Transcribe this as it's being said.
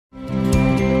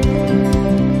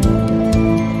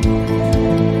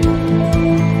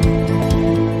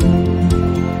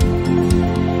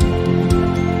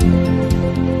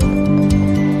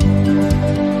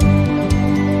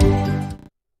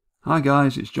Hi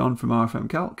guys, it's John from RFM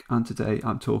Calc, and today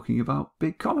I'm talking about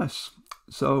BigCommerce.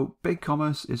 So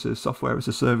BigCommerce is a software as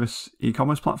a service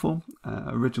e-commerce platform,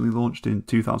 originally launched in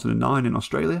 2009 in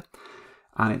Australia,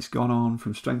 and it's gone on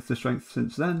from strength to strength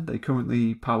since then. They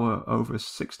currently power over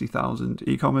 60,000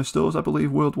 e-commerce stores, I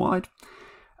believe, worldwide.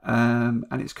 And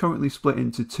it's currently split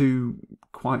into two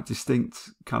quite distinct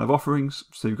kind of offerings.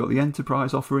 So you've got the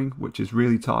enterprise offering, which is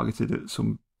really targeted at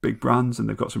some big brands, and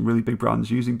they've got some really big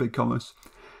brands using BigCommerce.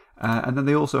 And then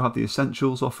they also have the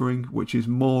Essentials offering, which is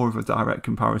more of a direct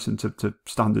comparison to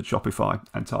standard Shopify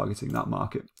and targeting that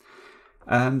market.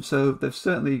 So they've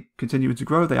certainly continued to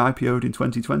grow. They IPO'd in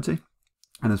 2020.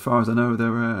 And as far as I know,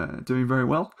 they're doing very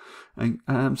well. And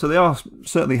so they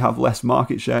certainly have less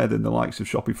market share than the likes of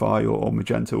Shopify or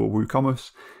Magento or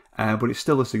WooCommerce. But it's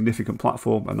still a significant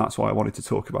platform, and that's why I wanted to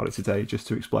talk about it today, just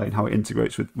to explain how it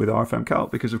integrates with RFM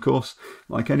Calc. Because, of course,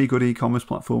 like any good e-commerce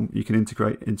platform, you can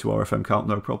integrate into RFM Calc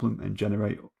no problem and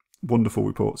generate wonderful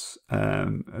reports,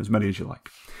 as many as you like.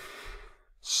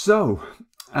 So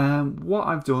what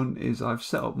I've done is I've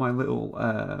set up my little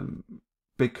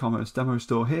BigCommerce demo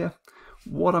store here.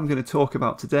 What I'm going to talk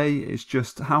about today is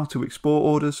just how to export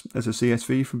orders as a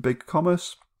CSV from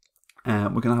BigCommerce.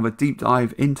 We're going to have a deep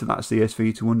dive into that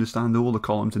CSV to understand all the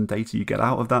columns and data you get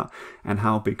out of that and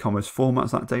how BigCommerce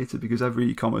formats that data, because every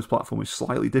e-commerce platform is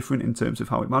slightly different in terms of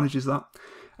how it manages that.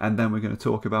 And then we're going to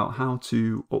talk about how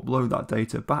to upload that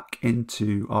data back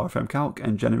into RFM Calc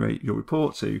and generate your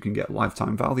report so you can get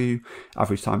lifetime value,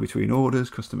 average time between orders,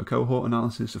 customer cohort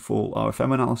analysis, a full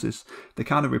RFM analysis, the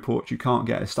kind of reports you can't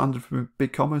get as standard from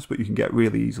BigCommerce, but you can get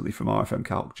really easily from RFM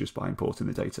Calc just by importing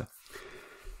the data.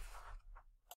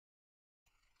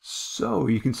 So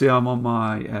you can see I'm on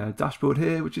my dashboard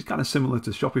here, which is kind of similar to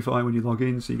Shopify when you log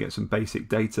in. So you get some basic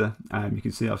data. You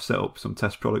can see I've set up some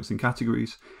test products and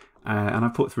categories. And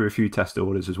I've put through a few test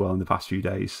orders as well in the past few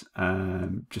days,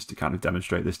 just to kind of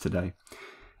demonstrate this today.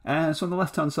 So on the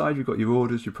left-hand side, you've got your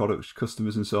orders, your products,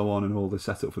 customers, and so on, and all the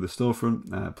setup for the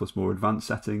storefront, plus more advanced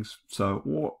settings. So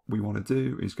what we want to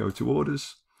do is go to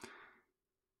orders.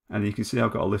 And you can see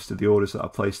I've got a list of the orders that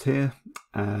I've placed here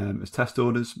as test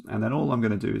orders. And then all I'm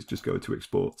going to do is just go to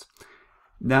export.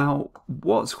 Now,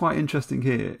 what's quite interesting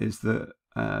here is that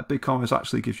BigCommerce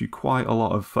actually gives you quite a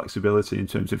lot of flexibility in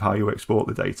terms of how you export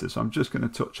the data. So I'm just going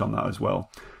to touch on that as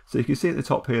well. So you can see at the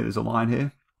top here, there's a line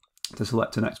here to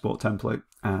select an export template.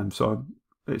 So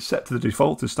it's set to the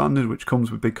default to standard, which comes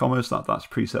with BigCommerce. That's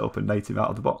pre-set up and native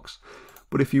out of the box.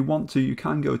 But if you want to, you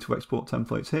can go to export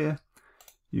templates here.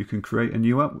 You can create a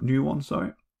new one,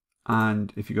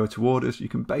 and if you go to orders, you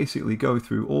can basically go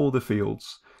through all the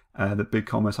fields that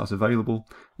BigCommerce has available.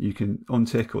 You can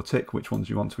untick or tick which ones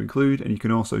you want to include, and you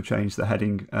can also change the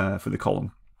heading for the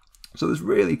column. So there's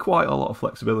really quite a lot of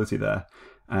flexibility there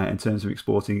in terms of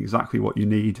exporting exactly what you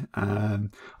need.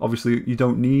 Obviously, you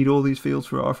don't need all these fields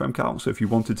for RFM Calc, so if you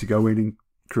wanted to go in and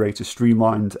create a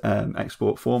streamlined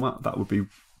export format, that would be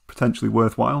potentially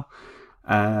worthwhile.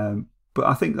 But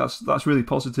I think that's really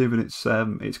positive, and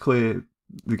it's clear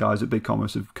the guys at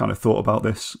BigCommerce have kind of thought about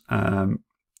this,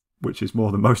 which is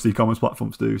more than most e-commerce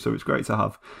platforms do. So it's great to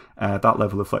have that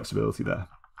level of flexibility there.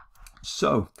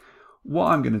 So what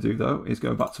I'm going to do though is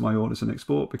go back to my orders and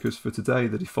export, because for today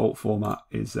the default format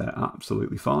is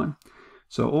absolutely fine.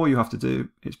 So all you have to do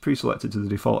is pre-select it to the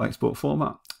default export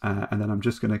format, and then I'm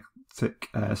just going to tick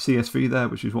CSV there,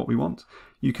 which is what we want.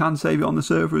 You can save it on the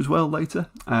server as well later,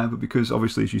 but because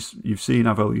obviously, as you've seen,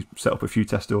 I've only set up a few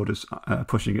test orders,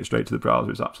 pushing it straight to the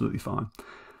browser is absolutely fine.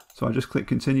 So I just click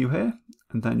continue here,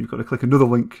 and then you've got to click another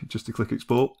link just to click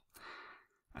export.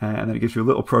 And then it gives you a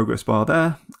little progress bar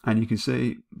there, and you can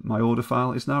see my order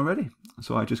file is now ready.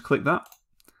 So I just click that,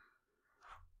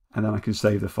 and then I can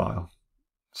save the file.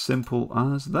 Simple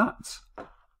as that.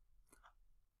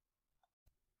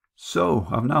 So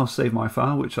I've now saved my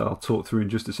file, which I'll talk through in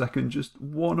just a second. Just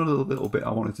one other little bit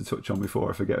I wanted to touch on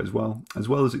before I forget as well. As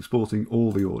well as exporting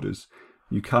all the orders,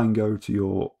 you can go to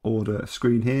your order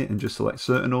screen here and just select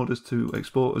certain orders to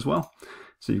export as well.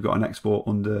 So you've got an export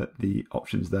under the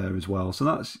options there as well. So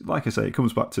that's, like I say, it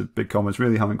comes back to BigCommerce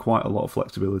really having quite a lot of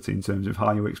flexibility in terms of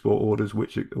how you export orders,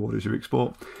 which orders you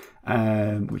export,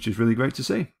 which is really great to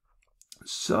see.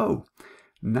 So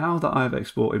now that I've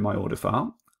exported my order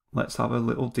file, let's have a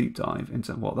little deep dive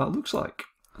into what that looks like.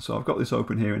 So I've got this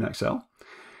open here in Excel.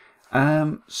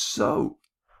 So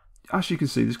as you can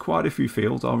see, there's quite a few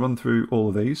fields. I'll run through all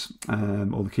of these,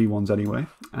 all the key ones anyway.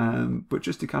 But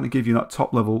just to kind of give you that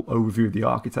top level overview of the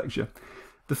architecture,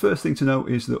 the first thing to note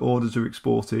is that orders are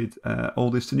exported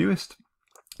oldest to newest.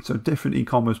 So different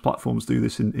e-commerce platforms do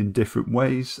this in different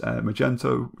ways.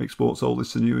 Magento exports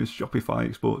oldest to newest, Shopify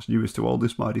exports newest to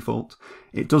oldest by default.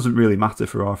 It doesn't really matter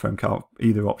for RFM Calc,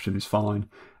 either option is fine,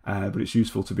 but it's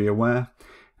useful to be aware.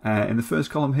 In the first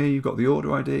column here, you've got the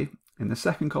order ID. In the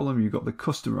second column, you've got the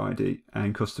customer ID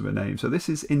and customer name. So this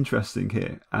is interesting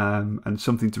here and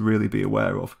something to really be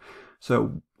aware of.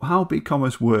 So how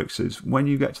BigCommerce works is when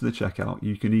you get to the checkout,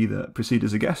 you can either proceed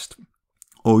as a guest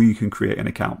or you can create an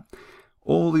account.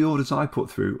 All the orders I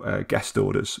put through are guest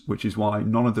orders, which is why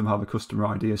none of them have a customer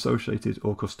ID associated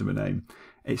or customer name.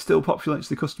 It still populates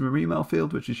the customer email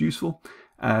field, which is useful,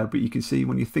 but you can see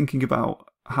when you're thinking about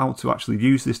how to actually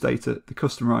use this data, the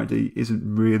customer ID isn't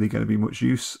really going to be much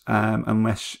use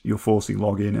unless you're forcing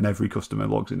login and every customer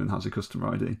logs in and has a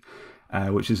customer ID,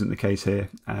 which isn't the case here.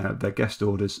 They're guest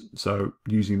orders, so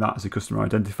using that as a customer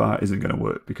identifier isn't going to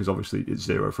work because obviously it's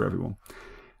 0 for everyone.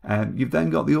 You've then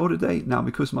got the order date. Now,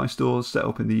 because my store's set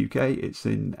up in the UK, it's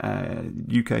in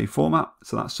UK format,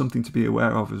 so that's something to be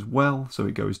aware of as well. So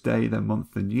it goes day, then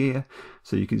month, then year.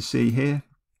 So you can see here,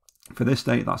 for this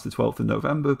date, that's the 12th of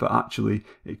November, but actually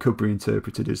it could be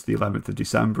interpreted as the 11th of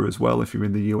December as well if you're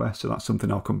in the US, so that's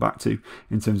something I'll come back to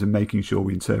in terms of making sure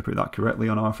we interpret that correctly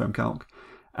on RFM Calc.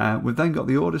 We've then got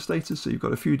the order status, so you've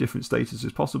got a few different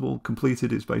statuses possible.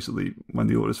 Completed is basically when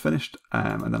the order's finished,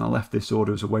 and then I left this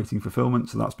order as awaiting fulfillment,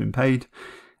 so that's been paid,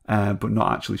 but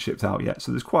not actually shipped out yet.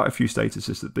 So there's quite a few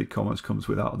statuses that BigCommerce comes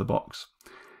with out of the box.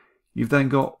 You've then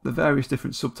got the various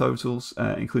different subtotals,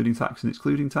 including tax and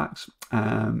excluding tax.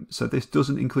 So this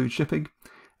doesn't include shipping,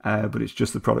 but it's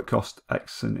just the product cost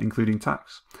X and including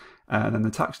tax. And then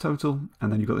the tax total, and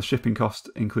then you've got the shipping cost,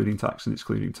 including tax and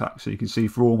excluding tax. So you can see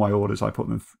for all my orders, I put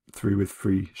them through with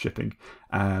free shipping.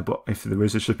 But if there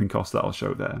is a shipping cost, that'll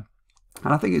show there.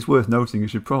 And I think it's worth noting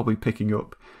as you're probably picking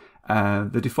up,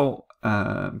 the default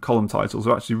column titles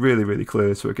are actually really, really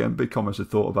clear. So again, BigCommerce have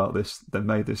thought about this. They've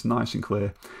made this nice and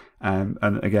clear. And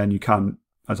again, you can,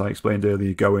 as I explained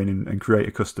earlier, go in and create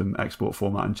a custom export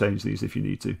format and change these if you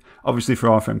need to. Obviously, for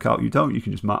RFM Calc, you don't. You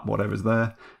can just map whatever's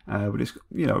there. But it's,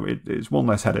 you know, it's one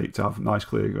less headache to have nice,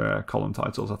 clear column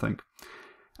titles, I think.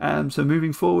 So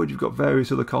moving forward, you've got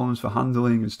various other columns for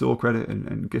handling and store credit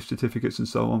and gift certificates and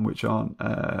so on, which aren't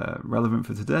relevant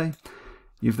for today.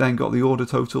 You've then got the order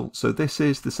total. So this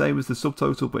is the same as the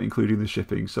subtotal, but including the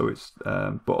shipping. So it's,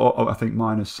 but I think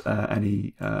minus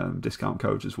any discount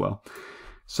codes as well.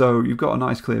 So you've got a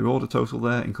nice clear order total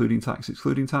there, including tax,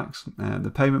 excluding tax,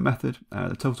 the payment method,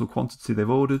 the total quantity they've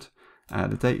ordered,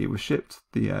 the date it was shipped,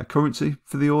 the currency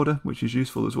for the order, which is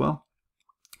useful as well.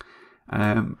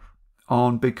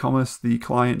 On BigCommerce, the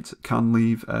client can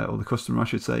leave, or the customer I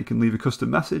should say, can leave a custom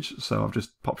message. So I've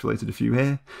just populated a few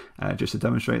here just to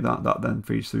demonstrate that. That then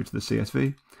feeds through to the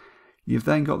CSV. You've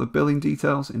then got the billing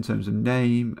details in terms of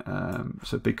name.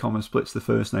 So BigCommerce splits the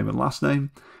first name and last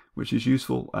name, which is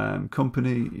useful.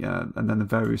 Company, and then the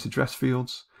various address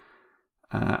fields,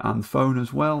 and phone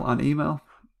as well, and email.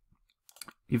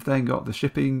 You've then got the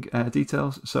shipping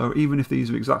details. So even if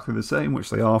these are exactly the same, which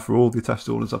they are for all the test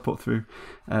orders I put through,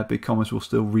 BigCommerce will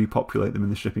still repopulate them in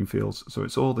the shipping fields. So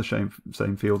it's all the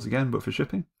same fields again, but for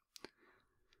shipping.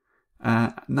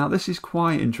 Now this is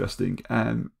quite interesting.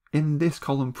 In this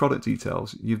column, product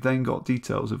details, you've then got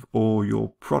details of all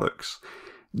your products.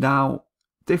 Now,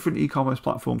 different e-commerce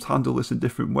platforms handle this in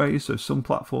different ways. So some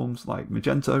platforms like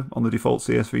Magento on the default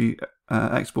CSV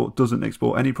export doesn't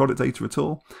export any product data at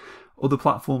all. Other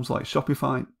platforms like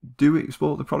Shopify do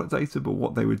export the product data, but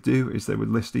what they would do is they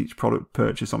would list each product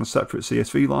purchase on a separate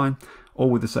CSV line, all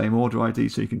with the same order ID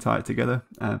so you can tie it together.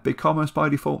 BigCommerce by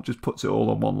default just puts it all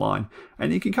on one line.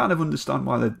 And you can kind of understand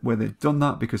why they've done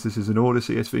that, because this is an order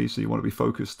CSV, so you want to be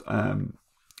focused on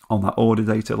that order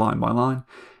data line by line.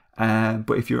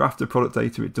 But if you're after product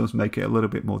data, it does make it a little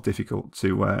bit more difficult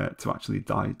to actually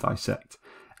dissect.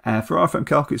 For RFM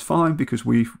Calc, it's fine because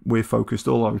we're focused,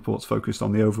 all our reports focused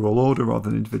on the overall order rather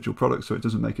than individual products, so it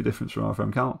doesn't make a difference for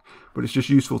RFM Calc, but it's just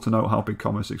useful to know how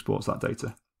BigCommerce exports that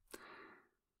data.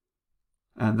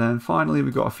 And then finally,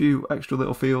 we've got a few extra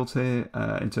little fields here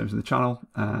in terms of the channel.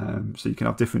 So you can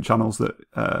have different channels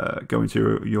that go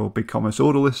into your BigCommerce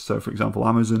order list. So for example,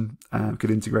 Amazon could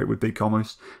integrate with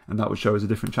BigCommerce and that would show as a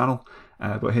different channel.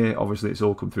 But here, obviously, it's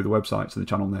all come through the website, so the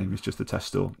channel name is just the test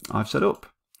store I've set up.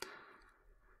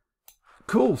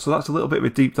 Cool, so that's a little bit of a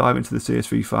deep dive into the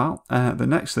CSV file. The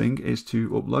next thing is to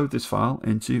upload this file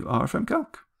into RFM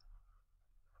Calc.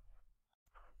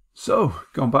 So,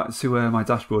 going back to my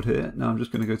dashboard here, now I'm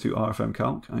just going to go to RFM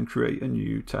Calc and create a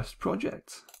new test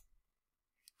project.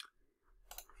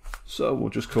 So we'll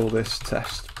just call this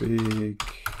test big,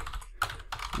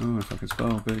 if I can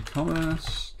spell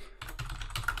BigCommerce.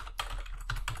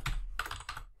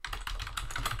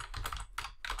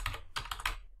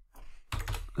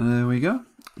 There we go.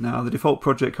 Now the default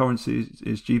project currency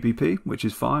is GBP, which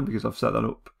is fine because I've set that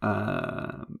up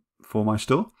for my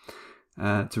store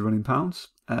to run in pounds.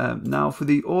 Now for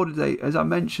the order date, as I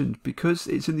mentioned, because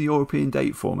it's in the European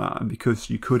date format and because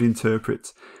you could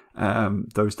interpret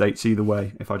those dates either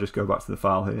way, if I just go back to the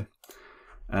file here,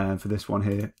 for this one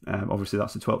here, obviously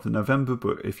that's the 12th of November,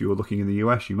 but if you were looking in the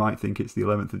US, you might think it's the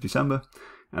 11th of December,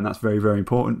 and that's very, very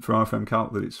important for RFM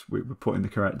Calc that we're putting the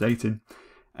correct date in.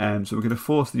 So we're going to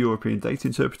force the European date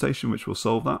interpretation, which will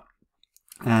solve that.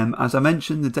 As I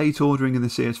mentioned, the date ordering in the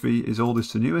CSV is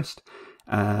oldest to newest,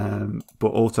 but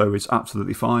auto is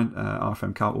absolutely fine.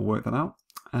 RFM Calc will work that out.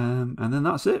 And then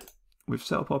that's it. We've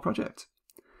set up our project.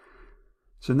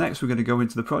 So next we're going to go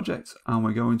into the project and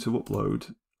we're going to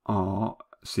upload our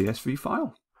CSV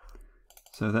file.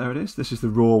 So there it is. This is the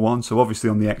raw one. So obviously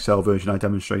on the Excel version I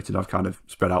demonstrated, I've kind of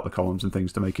spread out the columns and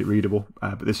things to make it readable.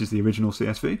 But this is the original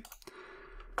CSV.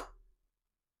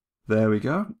 There we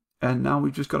go. And now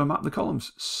we've just got to map the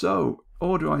columns. So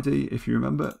order ID, if you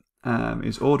remember,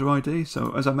 is order ID.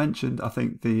 So as I mentioned, I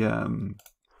think the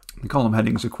column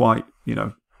headings are quite,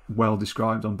 well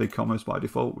described on BigCommerce by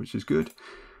default, which is good.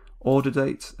 Order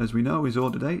date, as we know, is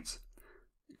order date.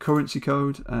 Currency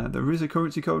code, there is a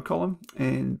currency code column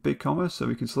in BigCommerce, so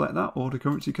we can select that, order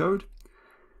currency code.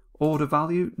 Order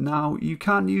value, now you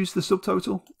can use the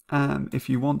subtotal if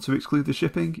you want to exclude the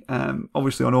shipping.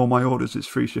 Obviously on all my orders it's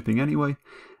free shipping anyway,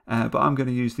 but I'm going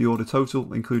to use the order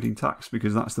total including tax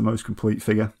because that's the most complete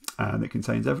figure that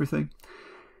contains everything.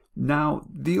 Now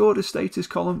the order status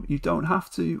column you don't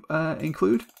have to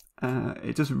include.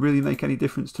 It doesn't really make any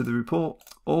difference to the report.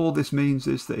 All this means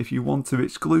is that if you want to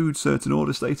exclude certain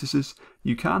order statuses,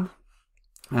 you can.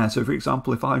 So for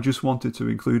example, if I just wanted to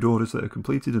include orders that are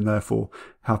completed and therefore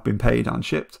have been paid and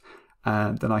shipped,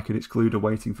 then I could exclude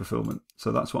awaiting fulfillment.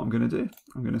 So that's what I'm going to do.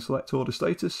 I'm going to select order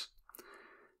status.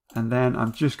 And then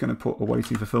I'm just going to put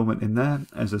awaiting fulfillment in there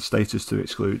as a status to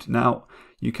exclude. Now,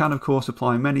 you can of course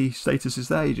apply many statuses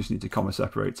there. You just need to comma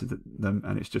separate them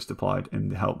and it's just applied in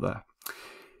the help there.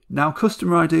 Now,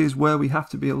 customer ID is where we have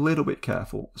to be a little bit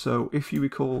careful. So if you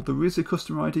recall, there is a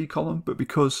customer ID column, but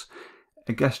because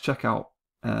a guest checkout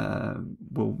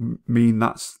will mean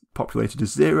that's populated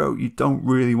as 0, you don't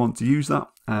really want to use that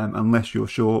unless you're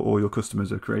sure all your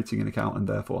customers are creating an account and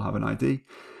therefore have an ID.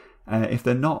 If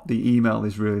they're not, the email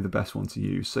is really the best one to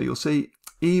use. So you'll see,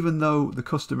 even though the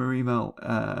customer email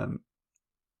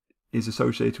is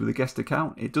associated with a guest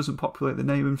account, it doesn't populate the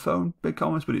name and phone,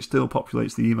 BigCommerce, but it still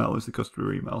populates the email as the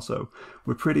customer email. So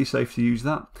we're pretty safe to use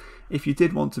that. If you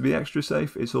did want to be extra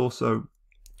safe, it's also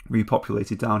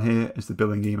repopulated down here as the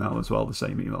billing email as well, the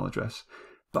same email address.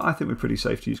 But I think we're pretty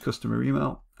safe to use customer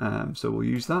email, so we'll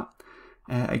use that.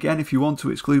 Again, if you want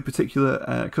to exclude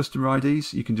particular customer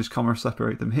IDs, you can just comma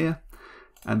separate them here.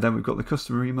 And then we've got the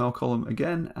customer email column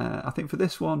again. I think for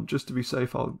this one, just to be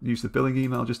safe, I'll use the billing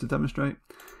email just to demonstrate.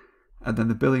 And then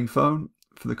the billing phone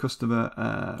for the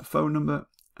customer phone number.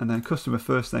 And then customer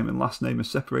first name and last name are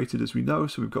separated as we know,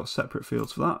 so we've got separate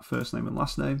fields for that, first name and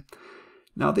last name.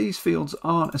 Now these fields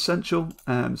aren't essential,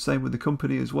 same with the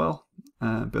company as well,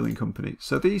 billing company.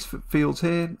 So these fields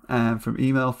here from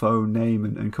email, phone, name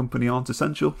and company aren't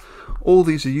essential. All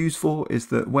these are used for is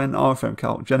that when RFM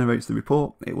Calc generates the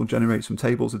report, it will generate some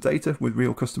tables of data with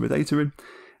real customer data in,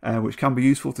 which can be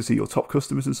useful to see your top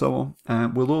customers and so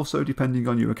on. We'll also, depending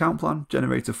on your account plan,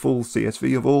 generate a full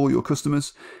CSV of all your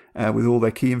customers with all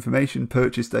their key information,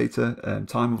 purchase data,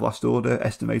 time of last order,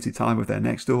 estimated time of their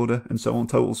next order, and so on,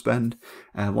 total spend,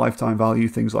 lifetime value,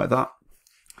 things like that.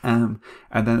 And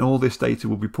then all this data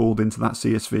will be pulled into that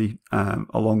CSV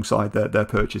alongside their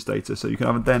purchase data. So you can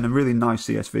have then a really nice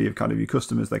CSV of kind of your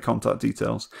customers, their contact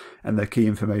details, and their key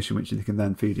information, which you can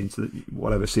then feed into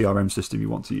whatever CRM system you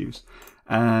want to use.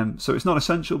 So it's not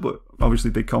essential, but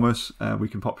obviously BigCommerce, we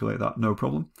can populate that, no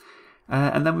problem.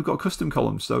 And then we've got custom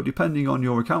columns. So depending on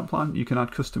your account plan, you can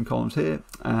add custom columns here.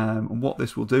 And what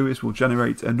this will do is we'll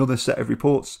generate another set of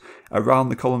reports around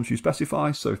the columns you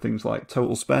specify. So things like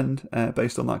total spend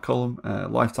based on that column,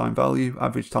 lifetime value,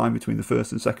 average time between the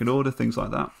first and second order, things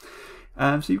like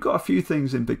that. So you've got a few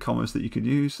things in BigCommerce that you can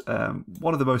use.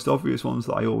 One of the most obvious ones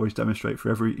that I always demonstrate for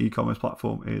every e-commerce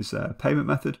platform is payment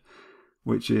method,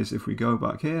 which is, if we go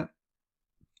back here,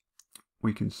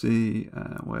 we can see,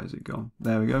 where's it gone?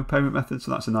 There we go, payment method.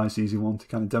 So that's a nice easy one to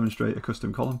kind of demonstrate a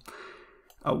custom column.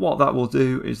 What that will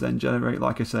do is then generate,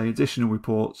 like I say, additional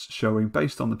reports showing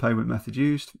based on the payment method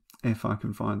used. If I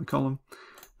can find the column,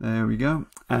 there we go.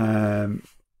 The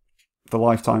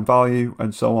lifetime value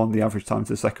and so on, the average time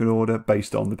to the second order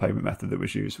based on the payment method that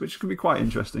was used, which can be quite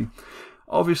interesting.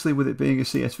 Obviously, with it being a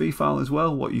CSV file as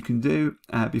well, what you can do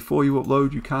before you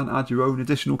upload, you can add your own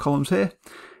additional columns here,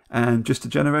 and just to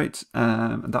generate,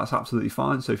 and that's absolutely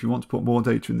fine. So if you want to put more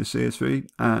data in the CSV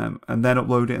and then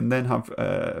upload it and then have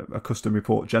a custom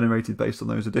report generated based on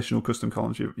those additional custom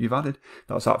columns you've added,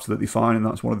 that's absolutely fine. And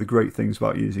that's one of the great things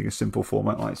about using a simple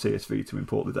format like CSV to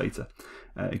import the data.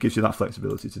 It gives you that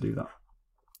flexibility to do that.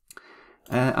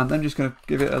 And then just going to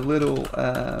give it a little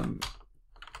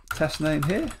test name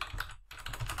here.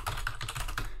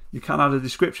 You can add a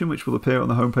description which will appear on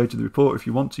the homepage of the report if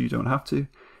you want to, you don't have to.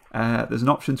 There's an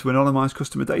option to anonymize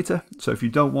customer data. So if you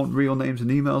don't want real names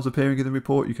and emails appearing in the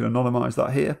report, you can anonymize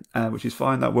that here, which is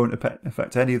fine. That won't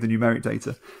affect any of the numeric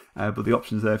data, but the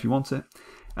option's there if you want it.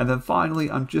 And then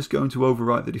finally, I'm just going to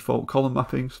overwrite the default column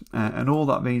mappings. And all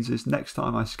that means is next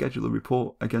time I schedule a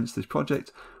report against this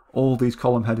project, all these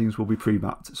column headings will be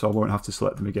pre-mapped. So I won't have to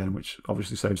select them again, which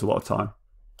obviously saves a lot of time.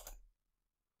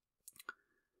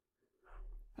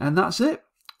 And that's it.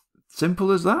 Simple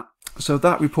as that. So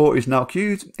that report is now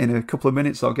queued. In a couple of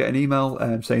minutes, I'll get an email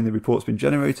saying the report's been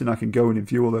generated, and I can go in and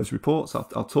view all those reports.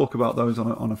 I'll talk about those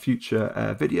on a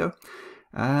future video.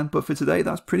 But for today,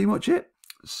 that's pretty much it.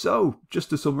 So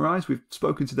just to summarize, we've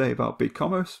spoken today about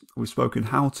BigCommerce. We've spoken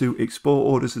how to export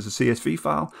orders as a CSV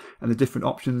file and the different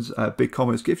options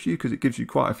BigCommerce gives you, because it gives you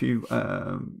quite a few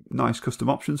nice custom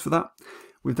options for that.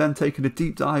 We've then taken a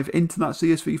deep dive into that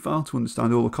CSV file to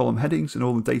understand all the column headings and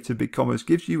all the data BigCommerce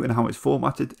gives you and how it's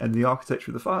formatted and the architecture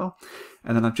of the file.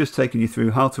 And then I've just taken you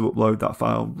through how to upload that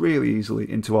file really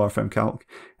easily into RFM Calc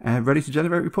and ready to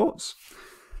generate reports.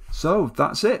 So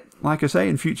that's it. Like I say,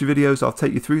 in future videos, I'll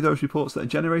take you through those reports that are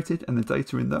generated and the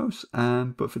data in those.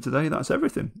 But for today, that's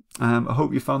everything. I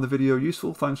hope you found the video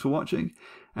useful. Thanks for watching.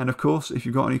 And of course, if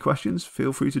you've got any questions,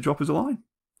 feel free to drop us a line.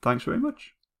 Thanks very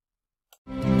much.